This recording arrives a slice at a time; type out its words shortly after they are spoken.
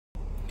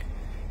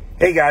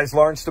Hey guys,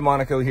 Lawrence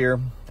DeMonico here.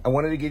 I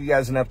wanted to give you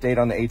guys an update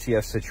on the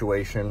ATF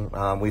situation.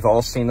 We've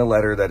all seen the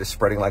letter that is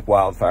spreading like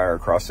wildfire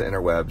across the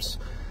interwebs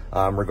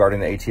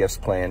regarding the ATF's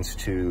plans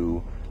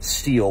to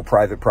steal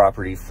private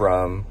property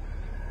from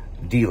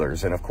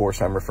dealers. And of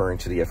course, I'm referring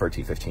to the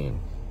FRT-15.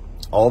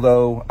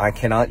 Although I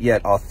cannot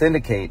yet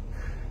authenticate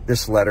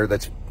this letter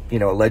that's,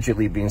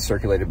 allegedly being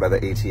circulated by the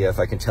ATF,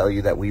 I can tell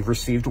you that we've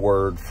received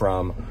word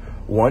from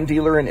one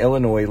dealer in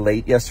Illinois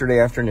late yesterday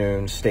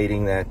afternoon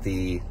stating that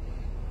the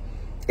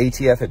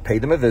ATF had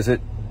paid them a visit,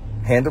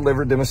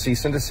 hand-delivered them a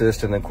cease and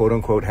desist, and then,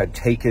 quote-unquote, had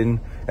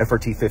taken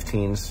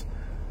FRT-15s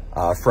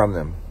from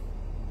them.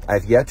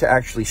 I've yet to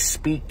actually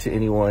speak to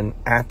anyone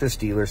at this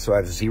dealer, so I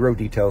have zero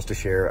details to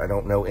share. I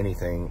don't know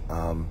anything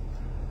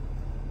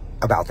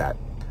about that.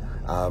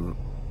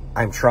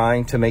 I'm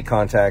trying to make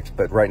contact,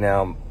 but right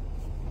now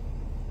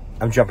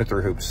I'm jumping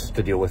through hoops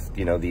to deal with,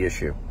 the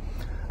issue.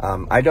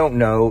 I don't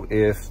know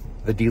if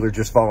the dealer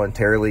just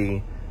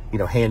voluntarily,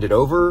 handed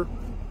over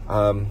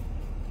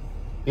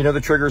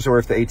the triggers, or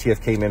if the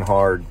ATF came in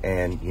hard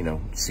and,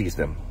 seized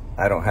them.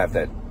 I don't have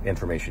that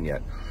information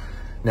yet.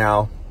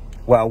 Now,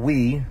 while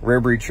Rare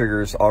Breed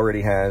Triggers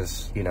already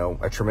has,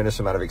 a tremendous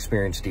amount of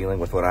experience dealing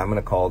with what I'm going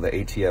to call the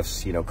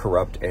ATF's,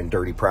 corrupt and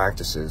dirty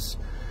practices,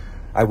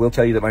 I will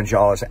tell you that my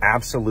jaw is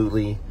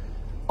absolutely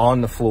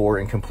on the floor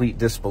in complete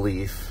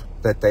disbelief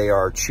that they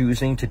are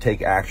choosing to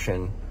take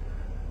action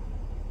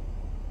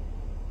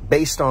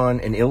based on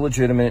an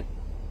illegitimate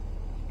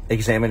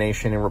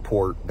examination and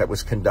report that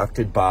was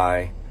conducted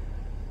by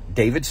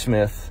David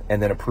Smith and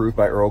then approved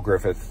by Earl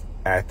Griffith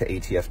at the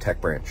ATF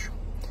Tech Branch.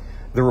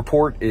 The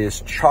report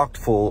is chock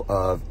full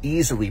of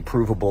easily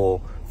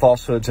provable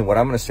falsehoods and what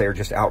I'm going to say are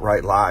just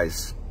outright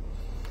lies.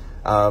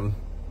 And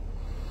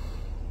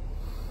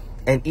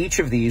each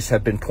of these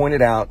have been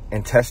pointed out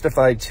and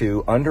testified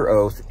to under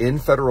oath in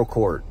federal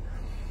court.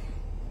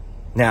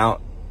 Now,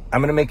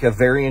 I'm going to make a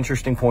very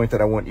interesting point that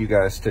I want you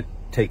guys to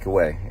take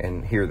away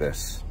and hear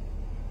this.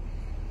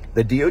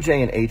 The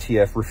DOJ and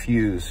ATF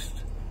refused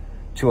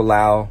to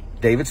allow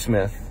David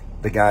Smith,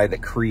 the guy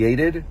that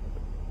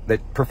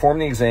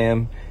performed the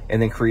exam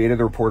and then created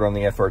the report on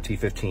the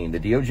FRT-15. The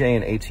DOJ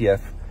and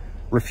ATF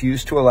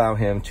refused to allow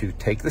him to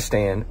take the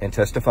stand and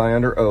testify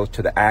under oath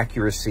to the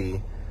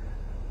accuracy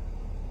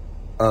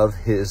of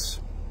his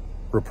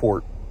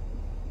report.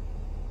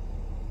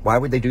 Why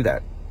would they do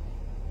that?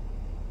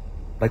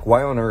 Like,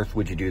 why on earth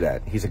would you do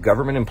that? He's a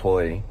government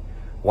employee.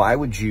 Why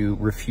would you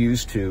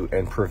refuse to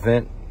and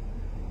prevent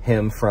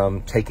him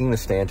from taking the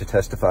stand to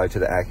testify to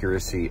the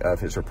accuracy of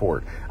his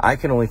report? I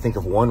can only think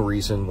of one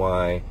reason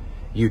why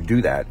you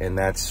do that, and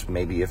that's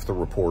maybe if the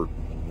report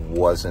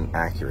wasn't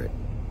accurate.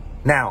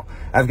 Now,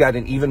 I've got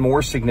an even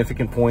more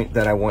significant point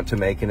that I want to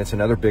make, and it's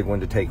another big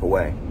one to take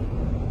away.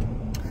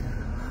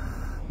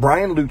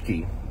 Brian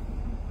Lutke,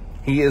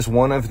 he is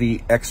one of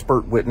the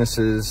expert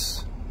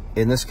witnesses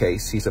in this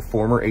case. He's a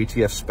former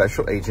ATF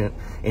special agent,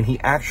 and he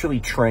actually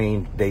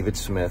trained David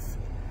Smith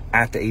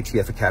at the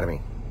ATF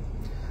Academy.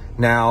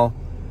 Now,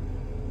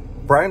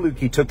 Brian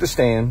Lutke took the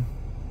stand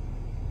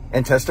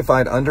and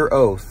testified under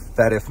oath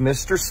that if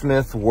Mr.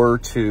 Smith were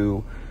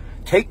to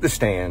take the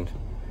stand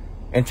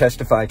and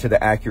testify to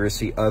the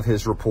accuracy of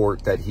his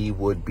report, that he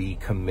would be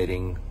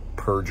committing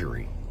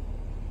perjury.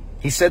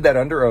 He said that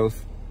under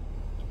oath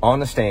on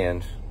the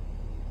stand,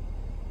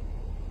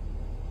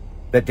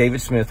 that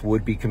David Smith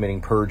would be committing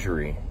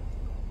perjury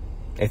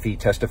if he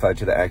testified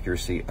to the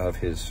accuracy of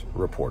his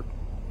report.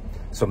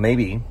 So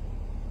maybe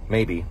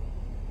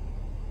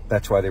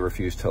that's why they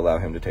refused to allow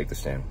him to take the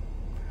stand.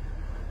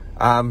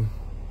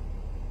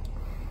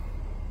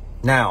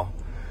 Now,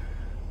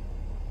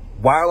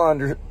 while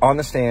on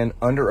the stand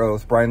under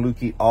oath, Brian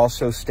Lutke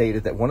also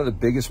stated that one of the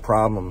biggest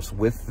problems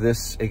with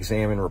this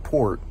exam and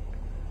report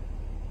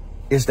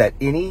is that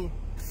any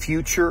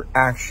future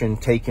action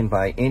taken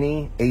by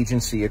any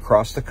agency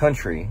across the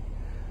country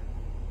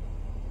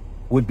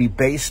would be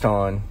based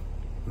on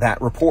that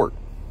report.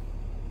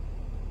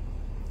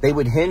 They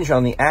would hinge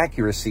on the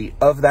accuracy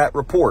of that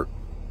report.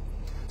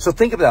 So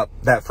think about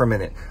that for a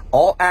minute.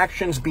 All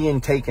actions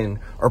being taken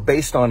are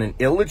based on an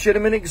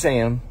illegitimate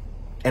exam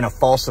and a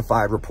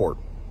falsified report.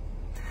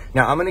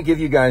 Now, I'm going to give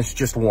you guys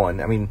just one.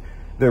 I mean,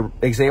 the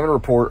exam and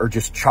report are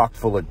just chock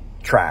full of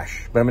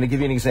trash, but I'm going to give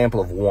you an example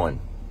of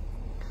one.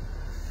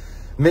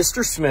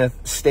 Mr. Smith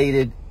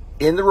stated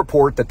in the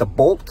report that the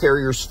bolt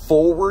carrier's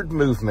forward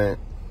movement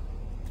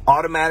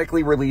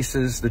automatically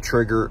releases the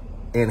trigger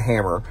and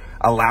hammer,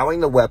 allowing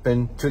the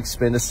weapon to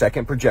expend a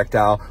second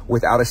projectile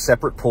without a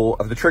separate pull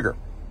of the trigger.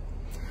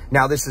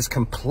 Now, this is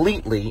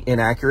completely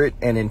inaccurate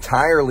and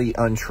entirely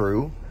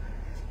untrue,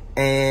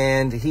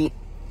 and he,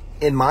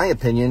 in my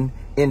opinion,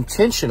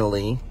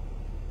 intentionally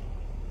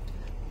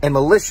and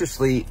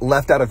maliciously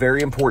left out a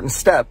very important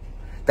step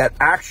that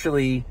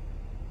actually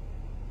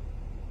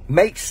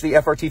makes the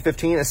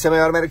FRT-15 a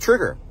semi-automatic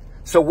trigger.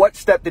 So what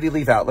step did he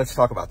leave out? Let's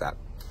talk about that.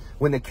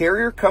 When the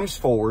carrier comes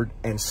forward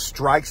and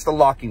strikes the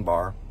locking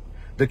bar,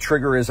 the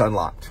trigger is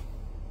unlocked.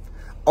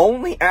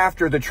 Only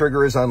after the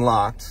trigger is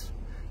unlocked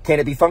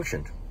can it be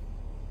functioned.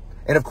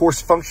 And of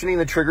course, functioning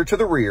the trigger to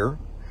the rear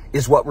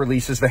is what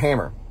releases the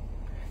hammer.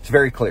 It's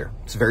very clear.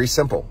 It's very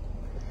simple.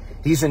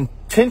 He's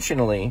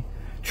intentionally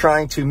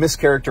trying to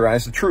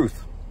mischaracterize the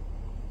truth.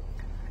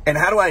 And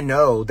how do I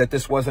know that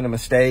this wasn't a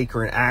mistake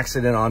or an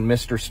accident on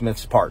Mr.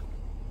 Smith's part?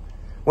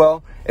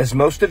 Well, as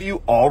most of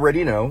you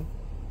already know,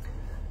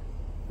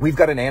 we've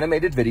got an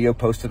animated video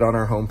posted on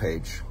our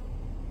homepage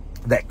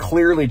that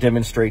clearly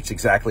demonstrates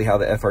exactly how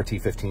the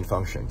FRT-15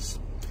 functions.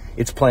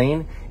 It's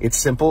plain, it's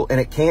simple, and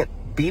it can't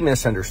be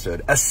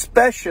misunderstood,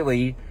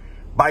 especially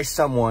by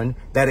someone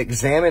that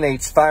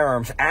examines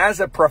firearms as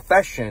a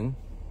profession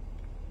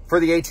for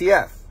the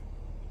ATF.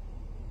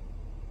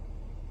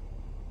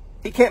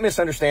 He can't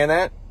misunderstand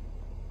that.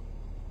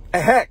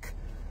 Heck,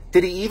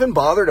 did he even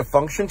bother to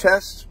function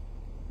test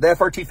the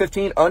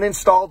FRT-15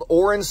 uninstalled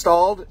or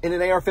installed in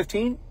an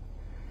AR-15?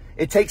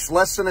 It takes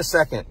less than a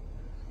second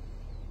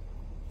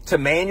to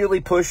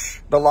manually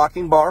push the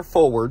locking bar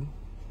forward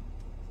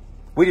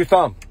with your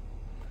thumb.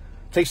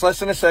 It takes less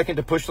than a second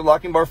to push the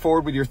locking bar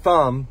forward with your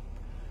thumb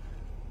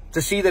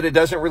to see that it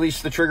doesn't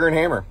release the trigger and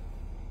hammer.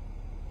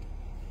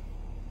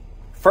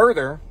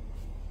 Further,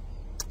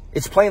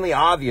 it's plainly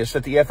obvious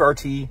that the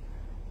FRT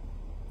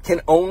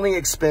can only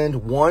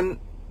expend 1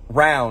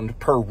 round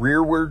per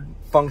rearward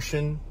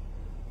function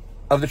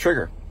of the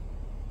trigger.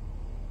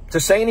 To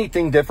say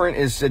anything different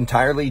is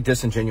entirely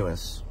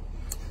disingenuous.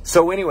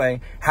 So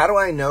anyway, how do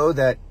I know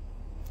that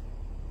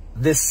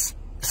this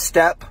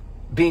step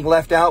being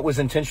left out was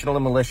intentional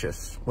and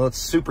malicious? Well, it's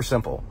super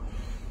simple.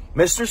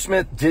 Mr.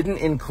 Smith didn't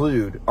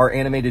include our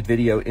animated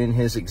video in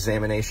his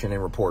examination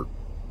and report.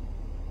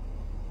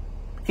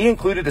 He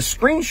included a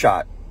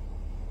screenshot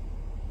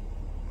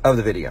of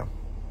the video.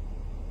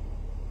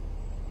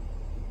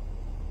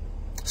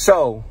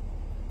 So,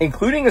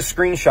 including a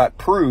screenshot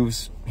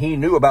proves he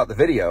knew about the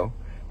video,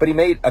 but he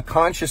made a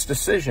conscious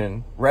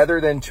decision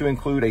rather than to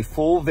include a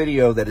full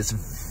video that is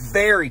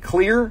very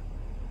clear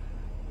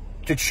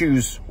to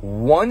choose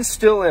one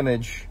still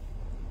image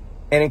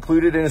and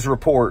include it in his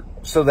report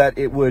so that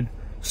it would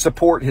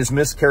support his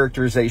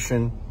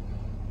mischaracterization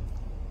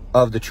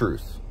of the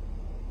truth.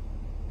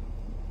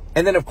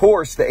 And then, of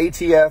course, the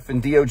ATF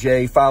and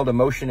DOJ filed a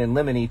motion in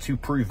limine to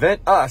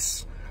prevent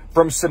us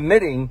from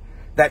submitting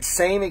that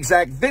same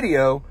exact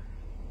video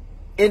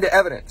into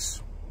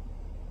evidence.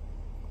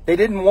 They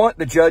didn't want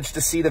the judge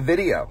to see the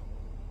video.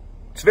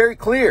 It's very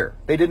clear.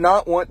 They did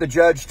not want the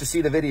judge to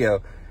see the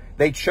video.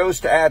 They chose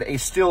to add a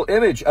still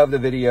image of the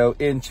video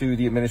into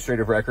the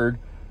administrative record,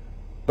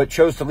 but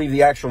chose to leave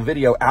the actual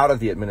video out of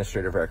the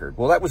administrative record.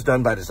 Well, that was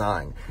done by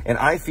design. And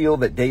I feel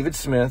that David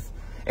Smith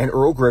and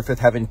Earl Griffith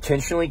have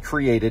intentionally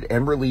created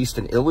and released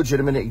an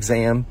illegitimate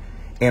exam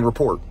and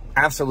report.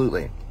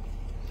 Absolutely.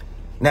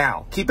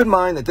 Now, keep in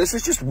mind that this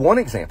is just one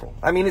example.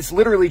 I mean, it's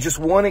literally just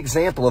one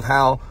example of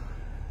how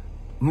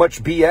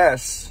much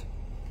BS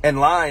and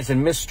lies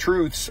and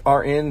mistruths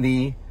are in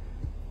the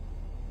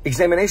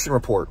examination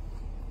report.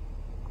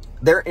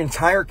 Their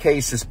entire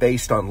case is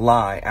based on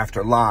lie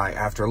after lie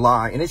after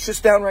lie, and it's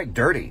just downright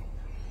dirty.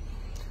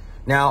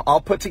 Now, I'll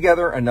put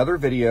together another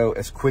video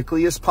as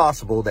quickly as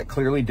possible that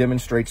clearly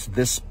demonstrates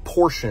this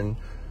portion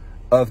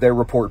of their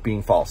report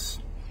being false.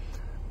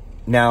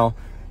 Now,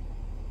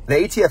 the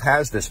ATF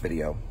has this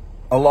video,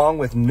 along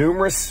with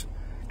numerous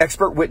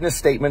expert witness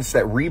statements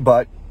that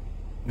rebut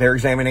their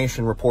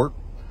examination report,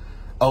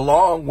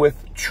 along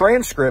with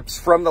transcripts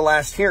from the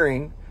last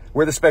hearing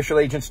where the special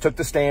agents took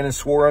the stand and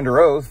swore under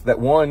oath that,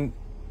 one,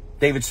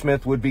 David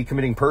Smith would be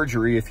committing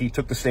perjury if he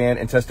took the stand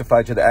and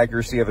testified to the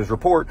accuracy of his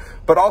report,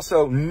 but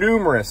also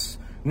numerous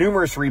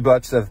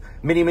rebuts of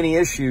many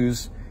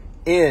issues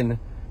in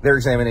their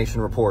examination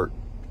report.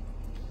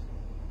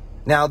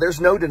 Now, there's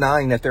no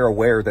denying that they're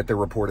aware that their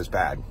report is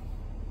bad,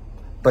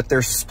 but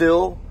they're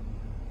still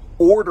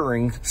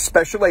ordering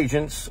special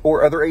agents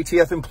or other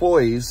ATF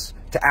employees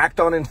to act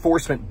on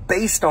enforcement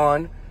based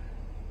on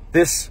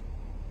this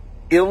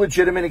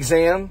illegitimate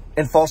exam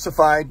and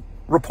falsified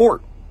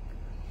report.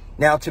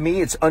 Now, to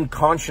me, it's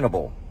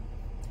unconscionable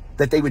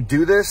that they would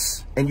do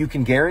this, and you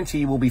can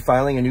guarantee we'll be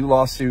filing a new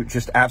lawsuit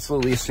just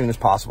absolutely as soon as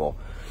possible.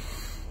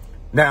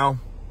 Now,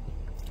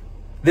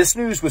 this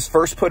news was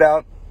first put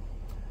out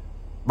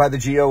by the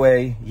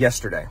GOA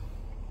yesterday.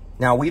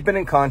 Now, we've been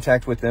in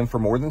contact with them for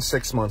more than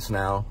 6 months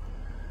now,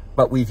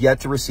 but we've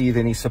yet to receive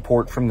any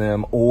support from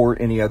them or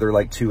any other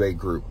like 2A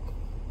group.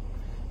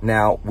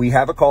 Now, we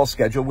have a call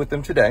scheduled with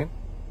them today.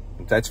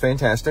 That's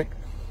fantastic.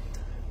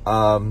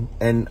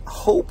 And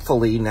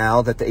hopefully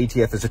now that the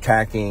ATF is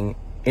attacking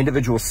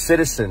individual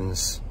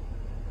citizens,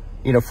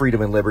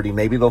 freedom and liberty,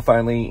 maybe they'll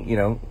finally,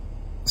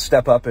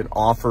 step up and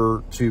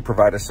offer to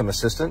provide us some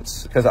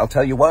assistance. Because I'll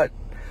tell you what,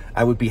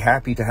 I would be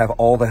happy to have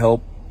all the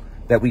help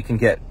that we can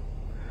get,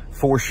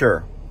 for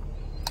sure.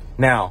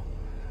 Now,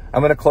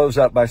 I'm going to close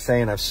up by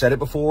saying I've said it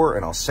before,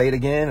 and I'll say it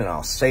again, and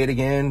I'll say it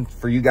again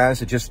for you guys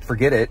to just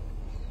forget it.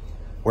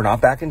 We're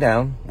not backing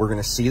down. We're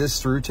going to see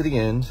this through to the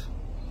end.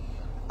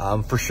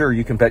 For sure,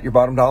 you can bet your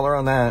bottom dollar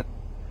on that.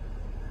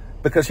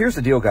 Because here's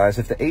the deal, guys.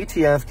 If the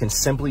ATF can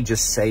simply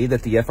just say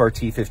that the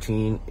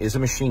FRT-15 is a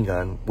machine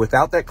gun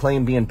without that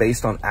claim being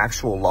based on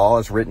actual law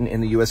as written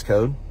in the U.S.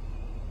 Code,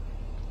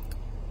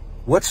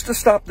 what's to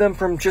stop them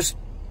from just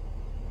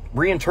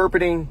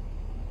reinterpreting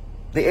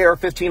the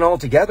AR-15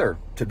 altogether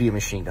to be a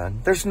machine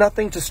gun? There's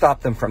nothing to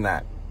stop them from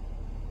that.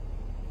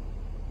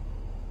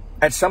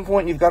 At some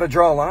point, you've got to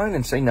draw a line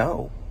and say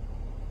no.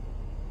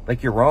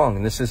 Like, you're wrong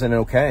and this isn't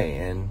okay,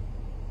 and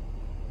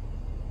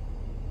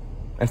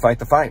fight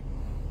the fight.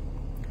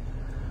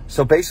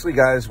 So basically,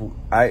 guys,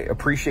 I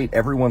appreciate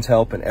everyone's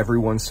help and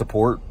everyone's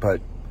support, but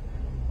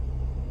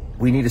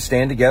we need to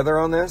stand together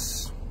on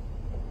this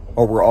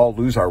or we'll all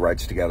lose our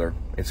rights together.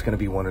 It's going to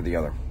be one or the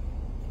other.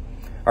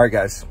 All right,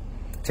 guys,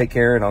 take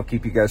care, and I'll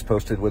keep you guys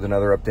posted with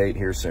another update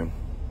here soon.